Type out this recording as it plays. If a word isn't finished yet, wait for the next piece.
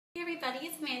everybody,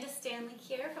 it's Amanda Stanley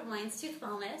here from Lines Tooth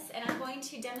Wellness, and I'm going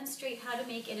to demonstrate how to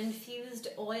make an infused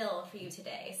oil for you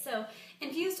today. So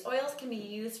infused oils can be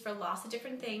used for lots of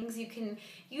different things. You can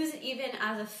use it even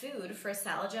as a food for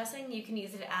salad dressing. You can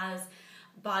use it as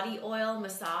body oil,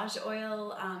 massage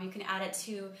oil. You can add it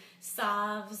to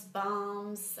salves,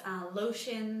 balms,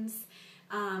 lotions.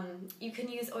 You can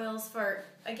use oils for,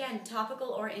 again, topical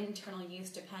or internal use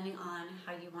depending on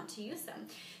how you want to use them.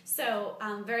 So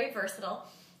very versatile.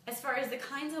 As far as the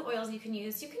kinds of oils you can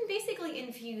use, you can basically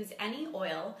infuse any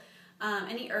oil,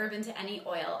 any herb into any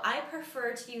oil. I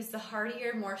prefer to use the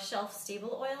hardier, more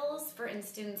shelf-stable oils. For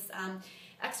instance,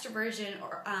 extra virgin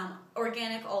or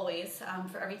organic always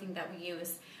for everything that we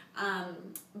use.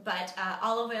 But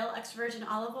olive oil, extra virgin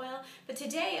olive oil. But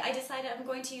today I decided I'm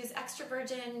going to use extra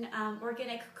virgin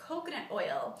organic coconut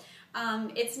oil.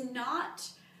 It's not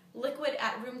liquid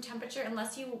at room temperature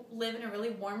unless you live in a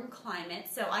really warm climate.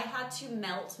 So I had to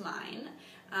melt mine,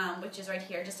 which is right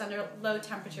here, just under low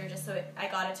temperature, just so I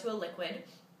got it to a liquid.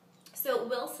 So it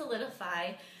will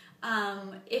solidify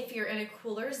if you're in a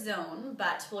cooler zone,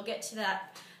 but we'll get to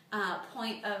that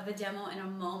point of the demo in a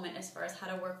moment as far as how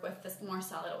to work with this more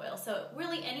solid oil. So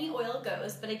really any oil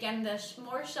goes, but again the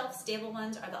more shelf-stable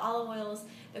ones are the olive oils,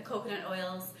 the coconut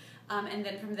oils, and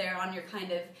then from there on you're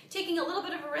kind of taking a little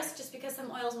bit of a risk just because some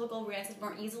oils will go rancid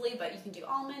more easily, but you can do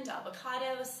almond,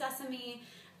 avocado, sesame,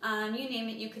 you name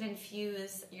it, you can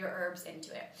infuse your herbs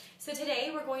into it. So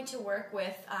today we're going to work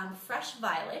with fresh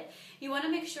violet. You want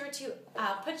to make sure to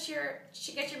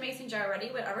get your mason jar ready,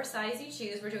 whatever size you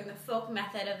choose. We're doing the folk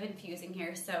method of infusing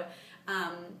here, so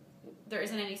there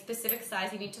isn't any specific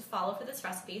size you need to follow for this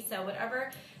recipe. So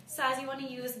whatever size you want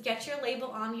to use, get your label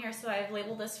on here. So I've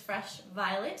labeled this fresh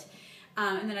violet.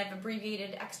 And then I've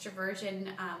abbreviated extra virgin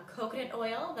coconut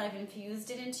oil that I've infused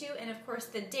it into, and of course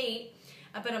the date,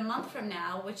 about a month from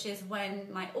now, which is when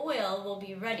my oil will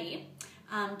be ready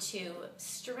to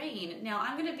strain. Now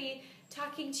I'm going to be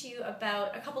talking to you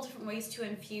about a couple different ways to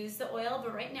infuse the oil,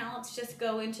 but right now let's just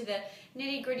go into the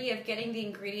nitty-gritty of getting the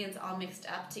ingredients all mixed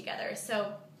up together.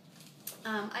 So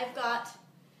I've got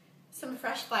some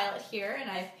fresh violet here,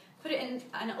 and I've put it in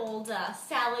an old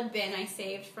salad bin I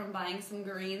saved from buying some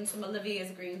greens, some Olivia's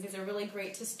greens. These are really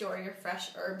great to store your fresh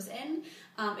herbs in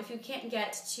if you can't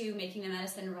get to making the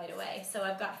medicine right away. So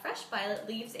I've got fresh violet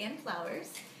leaves and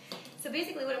flowers. So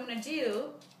basically what I'm going to do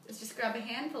is just grab a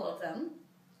handful of them.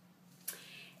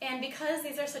 And because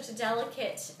these are such a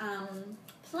delicate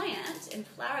plant and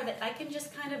flower, that I can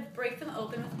just kind of break them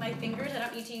open with my fingers. I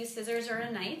don't need to use scissors or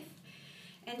a knife.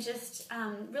 And just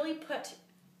really put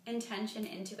intention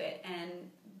into it and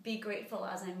be grateful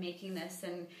as I'm making this,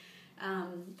 and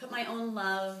put my own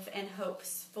love and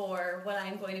hopes for what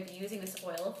I'm going to be using this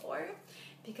oil for,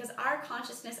 because our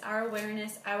consciousness, our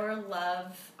awareness, our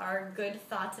love, our good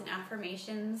thoughts and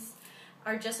affirmations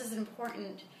are just as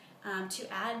important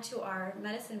to add to our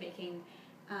medicine making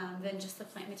than just the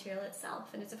plant material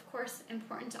itself. And it's of course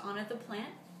important to honor the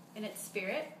plant and its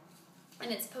spirit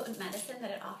and its potent medicine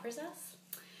that it offers us.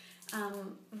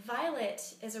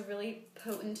 Violet is a really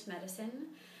potent medicine,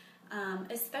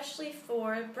 especially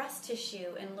for breast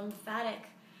tissue and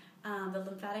the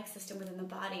lymphatic system within the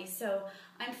body. So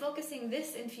I'm focusing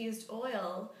this infused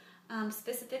oil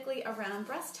specifically around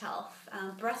breast health.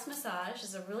 Breast massage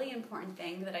is a really important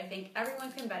thing that I think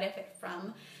everyone can benefit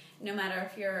from, no matter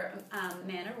if you're a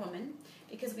man or woman,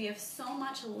 because we have so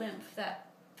much lymph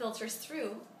that filters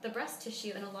through the breast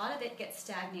tissue, and a lot of it gets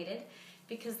stagnated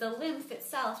because the lymph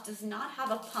itself does not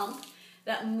have a pump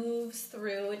that moves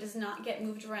through. It does not get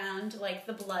moved around like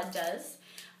the blood does,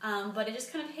 but it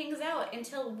just kind of hangs out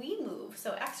until we move.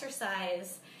 So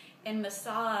exercise and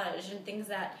massage and things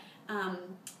that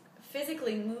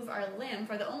physically move our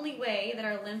lymph are the only way that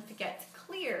our lymph gets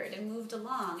cleared and moved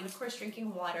along. And of course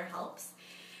drinking water helps.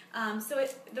 So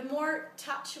the more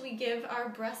touch we give our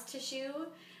breast tissue,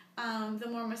 the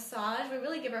more massage we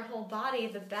really give our whole body,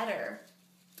 the better.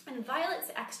 And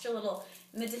violet's extra little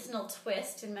medicinal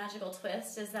twist and magical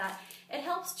twist is that it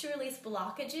helps to release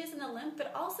blockages in the lymph,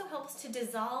 but also helps to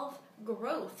dissolve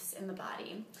growths in the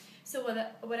body. So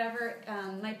whatever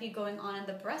might be going on in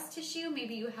the breast tissue,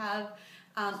 maybe you have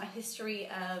a history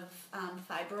of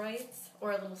fibroids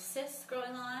or a little cyst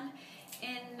growing on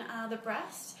in the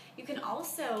breast. You can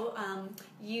also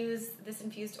use this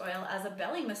infused oil as a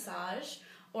belly massage,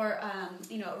 or a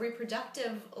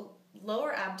reproductive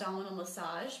lower abdominal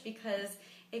massage, because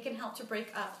it can help to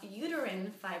break up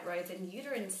uterine fibroids and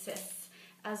uterine cysts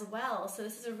as well. So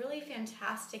this is a really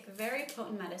fantastic, very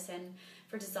potent medicine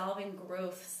for dissolving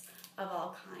growths of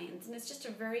all kinds. And it's just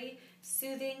a very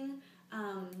soothing,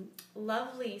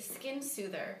 lovely skin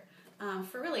soother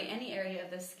for really any area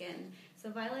of the skin. So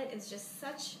violet is just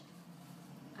such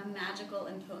a magical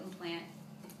and potent plant.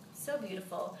 So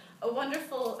beautiful. A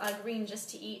wonderful green just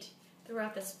to eat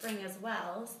throughout the spring as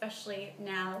well, especially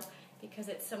now because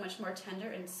it's so much more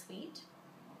tender and sweet.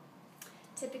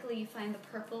 Typically you find the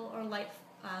purple or light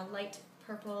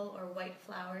purple or white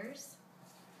flowers.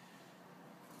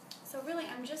 So really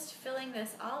I'm just filling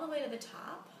this all the way to the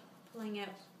top, pulling out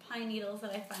pine needles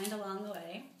that I find along the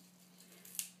way,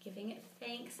 giving it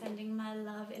thanks, sending my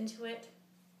love into it,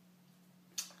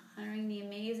 honoring the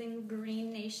amazing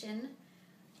green nation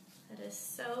that is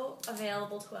so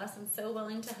available to us and so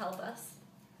willing to help us.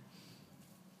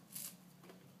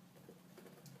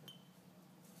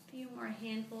 A few more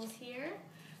handfuls here.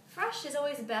 Fresh is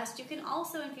always best. You can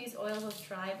also infuse oils with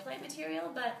dried plant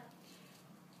material, but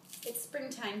it's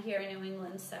springtime here in New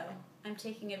England, so I'm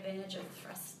taking advantage of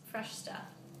fresh stuff.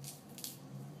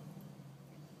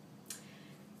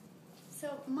 So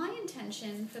my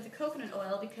intention for the coconut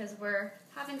oil, because we're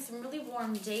having some really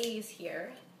warm days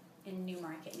here in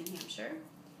Newmarket, New Hampshire,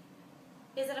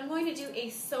 is that I'm going to do a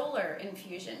solar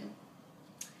infusion.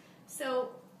 So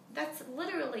that's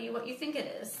literally what you think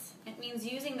it is. It means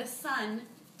using the sun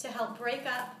to help break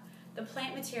up the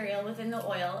plant material within the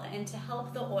oil and to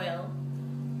help the oil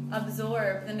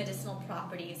absorb the medicinal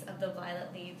properties of the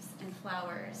violet leaves and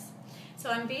flowers. So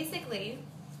I'm basically,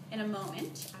 in a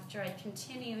moment, after I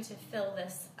continue to fill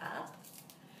this up,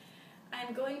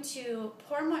 I'm going to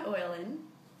pour my oil in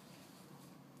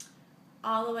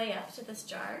all the way up to this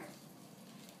jar,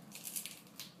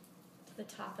 to the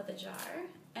top of the jar,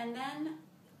 and then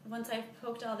once I've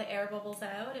poked all the air bubbles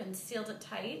out and sealed it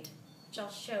tight, which I'll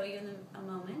show you in a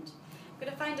moment, I'm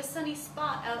going to find a sunny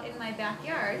spot out in my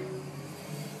backyard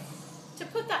to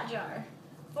put that jar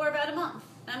for about a month.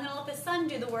 And I'm going to let the sun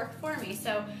do the work for me.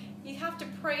 So you have to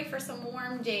pray for some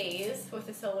warm days with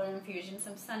the solar infusion,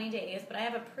 some sunny days, but I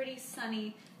have a pretty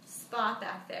sunny spot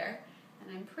back there,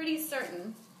 and I'm pretty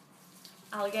certain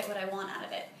I'll get what I want out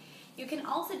of it. You can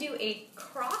also do a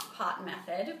crock pot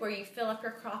method where you fill up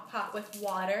your crock pot with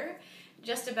water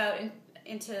just about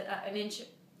into an inch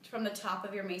from the top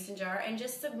of your mason jar and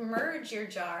just submerge your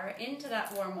jar into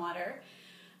that warm water.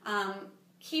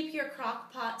 Keep your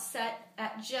crock pot set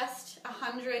at just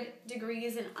 100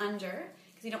 degrees and under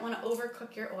because you don't want to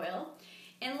overcook your oil,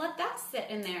 and let that sit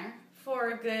in there for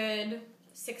a good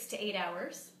 6 to 8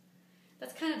 hours.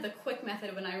 That's kind of the quick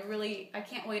method when I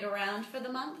can't wait around for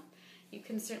the month. You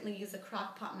can certainly use the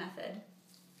crock pot method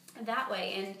that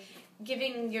way, and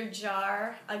giving your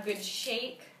jar a good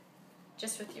shake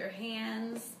just with your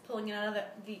hands, pulling it out of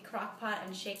the crock pot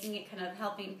and shaking it, kind of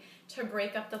helping to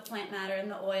break up the plant matter in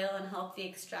the oil and help the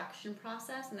extraction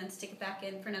process, and then stick it back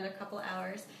in for another couple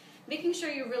hours. Making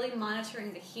sure you're really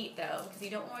monitoring the heat though, because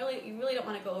you really don't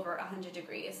want to go over 100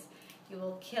 degrees. You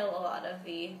will kill a lot of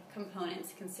the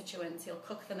components, constituents. You'll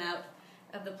cook them out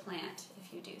of the plant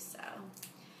if you do so.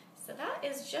 So that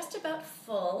is just about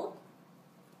full.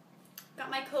 Got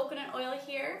my coconut oil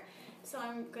here, so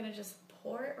I'm going to just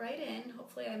pour it right in.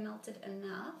 Hopefully I melted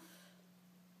enough.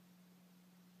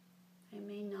 I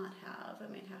may not have.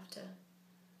 I might have to...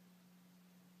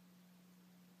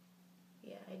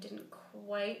 Yeah, I didn't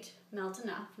quite melt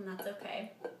enough, and that's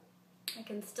okay. I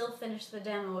can still finish the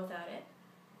demo without it.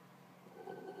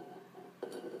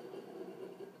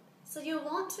 So you'll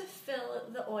want to fill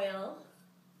the oil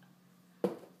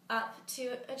up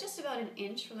to just about an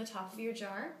inch from the top of your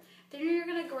jar. Then you're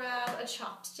going to grab a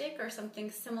chopstick or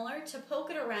something similar to poke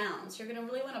it around. So you're going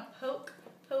to really want to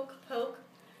poke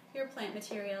your plant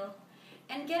material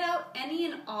and get out any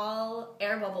and all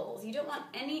air bubbles. You don't want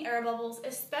any air bubbles,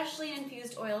 especially in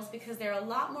infused oils, because they're a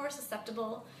lot more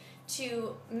susceptible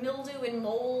to mildew and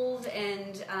mold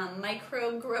and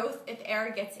microbe growth if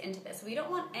air gets into this. So we don't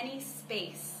want any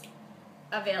space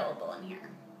available in here.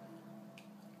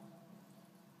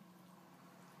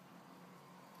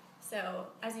 So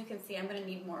as you can see, I'm going to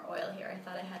need more oil here. I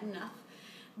thought I had enough.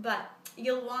 But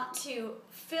you'll want to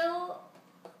fill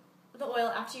the oil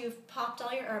after you've popped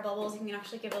all your air bubbles. You can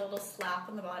actually give it a little slap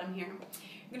on the bottom here.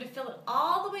 You're going to fill it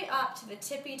all the way up to the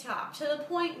tippy top, to the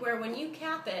point where when you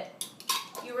cap it,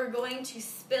 you are going to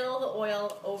spill the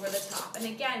oil over the top. And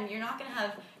again, you're not going to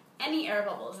have any air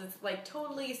bubbles. It's like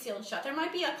totally sealed shut. There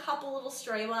might be a couple little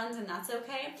stray ones, and that's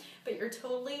okay, but you're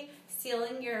totally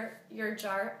sealing your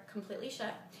jar completely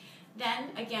shut. Then,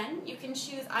 again, you can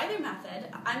choose either method.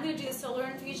 I'm going to do the solar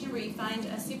infusion where you find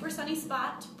a super sunny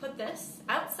spot to put this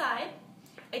outside.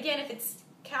 Again, if it's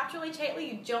capped really tightly,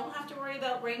 you don't have to worry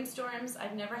about rainstorms.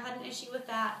 I've never had an issue with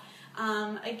that.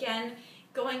 Again,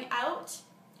 going out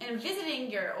and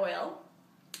visiting your oil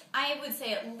I would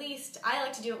say at least, I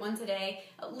like to do it once a day,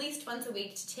 at least once a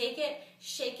week, to take it,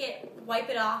 shake it, wipe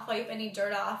it off, wipe any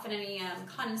dirt off and any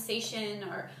condensation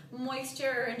or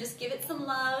moisture, and just give it some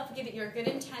love, give it your good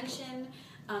intention,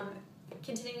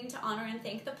 continuing to honor and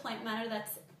thank the plant matter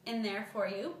that's in there for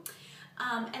you.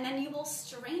 And then you will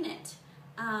strain it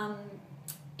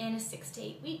in 6 to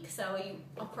 8 weeks. So you,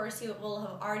 of course, you will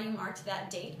have already marked that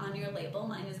date on your label.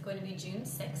 Mine is going to be June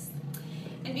 6th.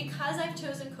 And because I've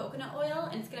chosen coconut oil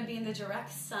and it's going to be in the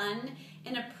direct sun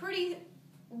in a pretty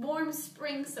warm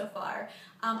spring so far,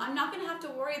 I'm not going to have to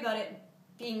worry about it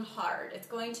being hard. It's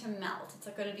going to melt. It's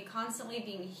going to be constantly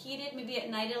being heated. Maybe at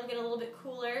night it'll get a little bit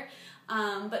cooler,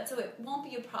 but so it won't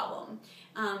be a problem.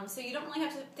 So you don't really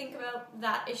have to think about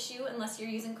that issue unless you're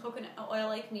using coconut oil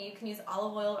like me. You can use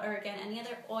olive oil or, again, any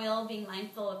other oil, being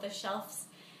mindful of the shelf's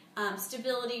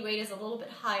stability rate is a little bit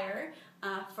higher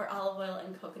for olive oil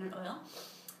and coconut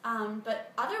oil.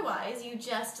 But otherwise, you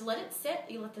just let it sit,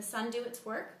 you let the sun do its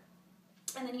work,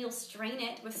 and then you'll strain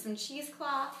it with some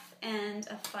cheesecloth and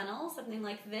a funnel, something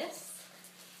like this.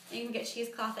 And you can get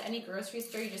cheesecloth at any grocery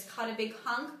store. You just cut a big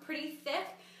hunk, pretty thick,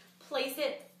 place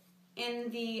it in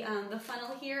the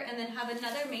funnel here, and then have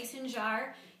another mason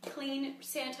jar, clean,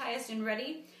 sanitized, and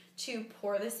ready to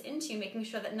pour this into, making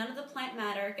sure that none of the plant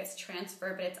matter gets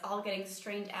transferred, but it's all getting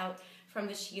strained out from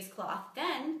the cheesecloth.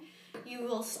 Then you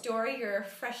will store your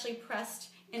freshly pressed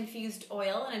infused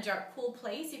oil in a dark, cool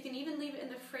place. You can even leave it in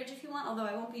the fridge if you want, although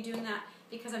I won't be doing that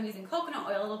because I'm using coconut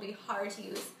oil. It'll be hard to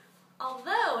use.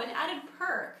 Although, an added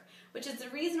perk, which is the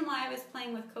reason why I was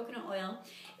playing with coconut oil,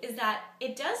 is that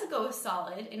it does go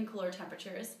solid in cooler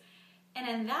temperatures, and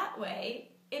in that way,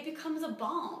 it becomes a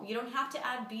balm. You don't have to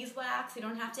add beeswax, you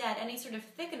don't have to add any sort of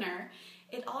thickener.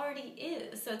 It already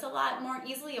is. So it's a lot more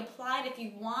easily applied if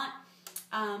you want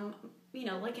you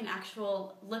know, like an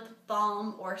actual lip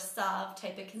balm or salve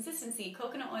type of consistency.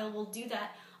 Coconut oil will do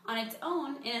that on its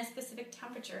own in a specific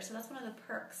temperature. So that's one of the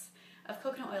perks of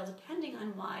coconut oil, depending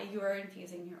on why you're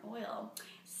infusing your oil.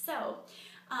 So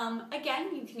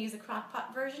again, you can use a crock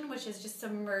pot version, which is just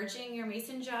submerging your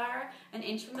mason jar an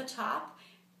inch from the top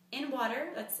in water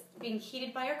that's being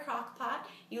heated by your crock pot.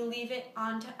 You leave it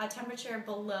on a temperature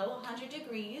below 100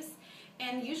 degrees.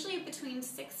 And usually between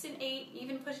 6 and 8,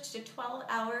 even push it to 12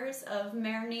 hours of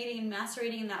marinating and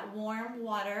macerating in that warm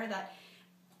water, that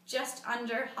just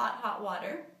under hot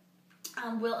water,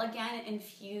 will again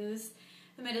infuse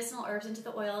the medicinal herbs into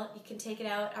the oil. You can take it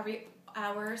out every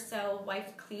hour or so,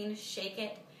 wipe clean, shake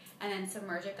it, and then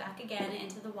submerge it back again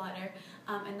into the water,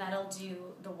 and that'll do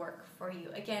the work for you.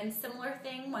 Again, similar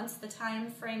thing, once the time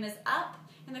frame is up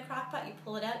in the crock pot, you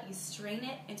pull it out, you strain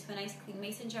it into a nice clean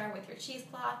mason jar with your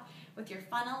cheesecloth, with your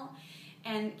funnel,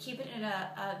 and keep it in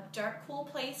a dark, cool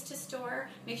place to store.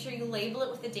 Make sure you label it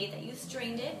with the date that you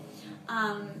strained it.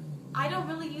 I don't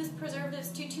really use preservatives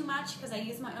too much because I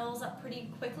use my oils up pretty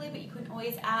quickly, but you can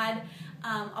always add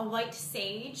a white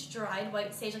sage, dried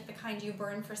white sage, like the kind you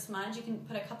burn for smudge. You can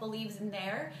put a couple leaves in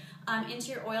there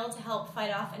into your oil to help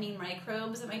fight off any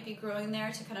microbes that might be growing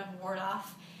there, to kind of ward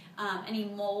off any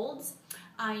molds.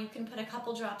 You can put a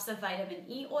couple drops of vitamin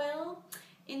E oil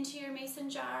into your mason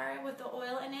jar with the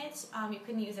oil in it. You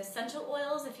can use essential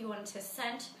oils if you wanted to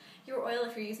scent your oil.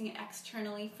 If you're using it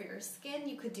externally for your skin,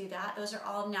 you could do that. Those are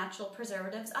all natural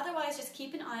preservatives. Otherwise, just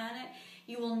keep an eye on it.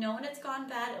 You will know when it's gone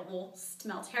bad. It will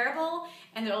smell terrible,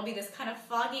 and there will be this kind of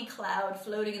foggy cloud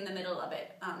floating in the middle of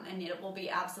it, and it will be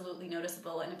absolutely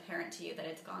noticeable and apparent to you that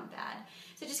it's gone bad.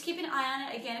 So just keep an eye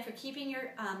on it. Again, if you're keeping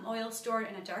your oil stored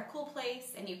in a dark, cool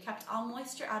place and you kept all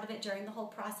moisture out of it during the whole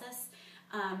process,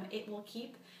 it will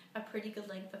keep a pretty good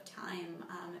length of time,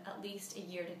 at least 1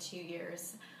 year to 2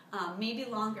 years, maybe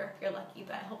longer if you're lucky,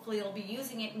 but hopefully you'll be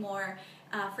using it more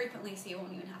frequently, so you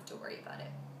won't even have to worry about it.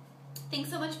 Thanks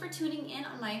so much for tuning in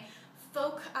on my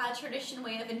folk tradition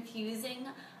way of infusing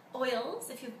oils.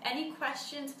 If you have any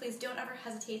questions, please don't ever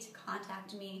hesitate to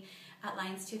contact me at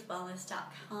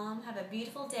lionstoothwellness.com. Have a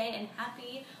beautiful day and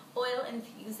happy oil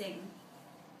infusing.